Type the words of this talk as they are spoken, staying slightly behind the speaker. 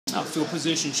Field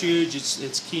position's huge.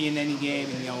 It's key in any game,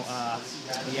 and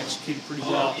we executed pretty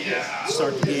well to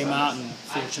start the game out, and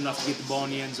fortunate enough to get the ball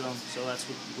in the end zone. So that's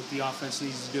what the offense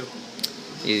needs to do.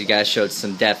 You guys showed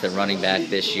some depth at running back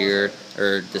this year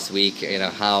or this week.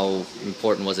 How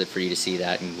important was it for you to see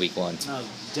that in week 1?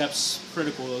 Depth's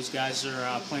critical. Those guys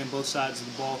are playing both sides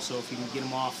of the ball, so if you can get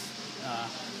them off,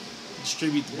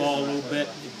 distribute the ball a little bit,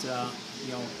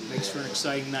 it makes for an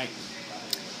exciting night.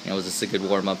 Was this a good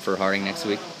warm-up for Harding next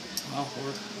week? Well,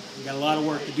 we got a lot of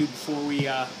work to do before we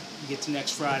get to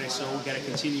next Friday, so we got to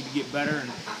continue to get better and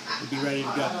we'll be ready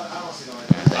to go.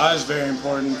 It's very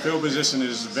important. Field position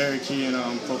is very key in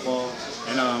football,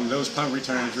 and those punt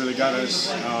returns really got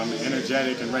us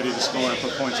energetic and ready to score and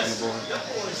put points on the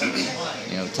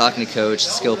board. Talking to Coach,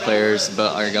 skill players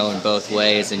are going both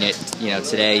ways, and yet,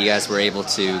 today you guys were able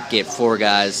to get 4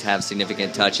 guys have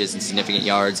significant touches and significant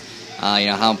yards.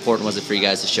 How important was it for you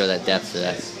guys to show that depth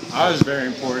today? It was very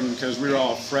important because we were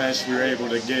all fresh. We were able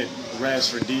to get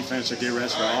rest for defense or get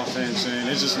rest for offense, and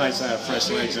it's just nice to have fresh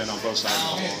legs in on both sides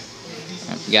of the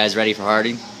ball. You guys ready for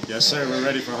Harding? Yes, sir. We're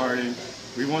ready for Harding.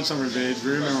 We want some revenge.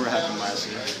 We remember what happened last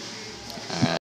year. All right.